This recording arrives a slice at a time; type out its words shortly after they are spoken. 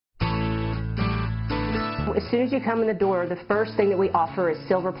as soon as you come in the door, the first thing that we offer is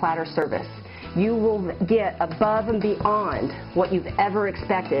silver platter service. You will get above and beyond what you've ever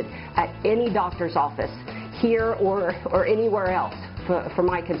expected at any doctor's office, here or anywhere else, for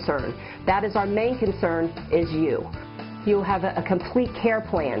my concern. That is our main concern, is you. You'll have a complete care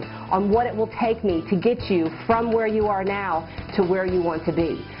plan on what it will take me to get you from where you are now to where you want to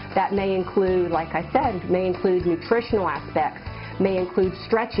be. That may include, like I said, may include nutritional aspects, may include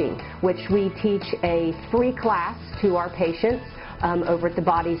stretching, which we teach a free class to our patients over at the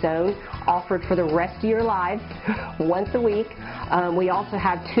Body Zone, offered for the rest of your lives, once a week. We also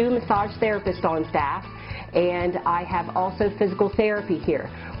have 2 massage therapists on staff, and I have also physical therapy here.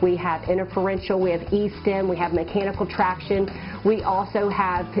 We have interferential, we have E-stim, we have mechanical traction. We also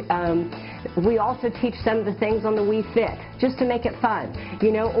teach some of the things on the Wii Fit, just to make it fun.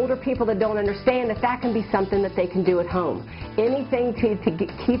 You know, older people that don't understand that can be something that they can do at home. Anything to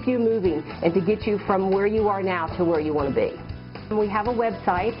keep you moving and to get you from where you are now to where you want to be. We have a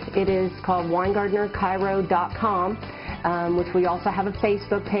website. It is called WinegardnerChiro.com, which we also have a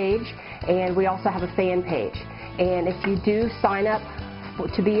Facebook page, and we also have a fan page. And if you do sign up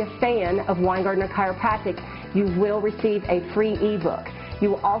to be a fan of Winegardner Chiropractic, you will receive a free ebook.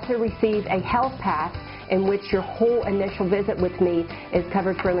 You will also receive a health pass in which your whole initial visit with me is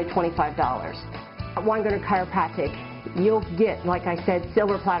covered for only $25. At Winegardner Chiropractic, you'll get, like I said,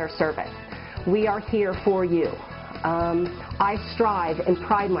 silver platter service. We are here for you. I strive and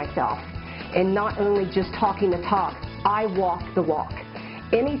pride myself in not only just talking the talk, I walk the walk.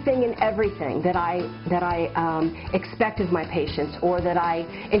 Anything and everything that I expect of my patients, or that I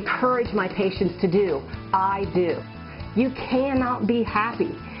encourage my patients to do, I do. You cannot be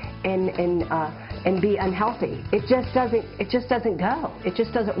happy and be unhealthy. It just doesn't go. It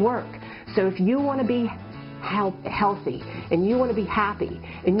just doesn't work. So if you want to be healthy, and you want to be happy,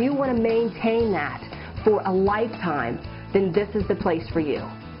 and you want to maintain that for a lifetime, then this is the place for you.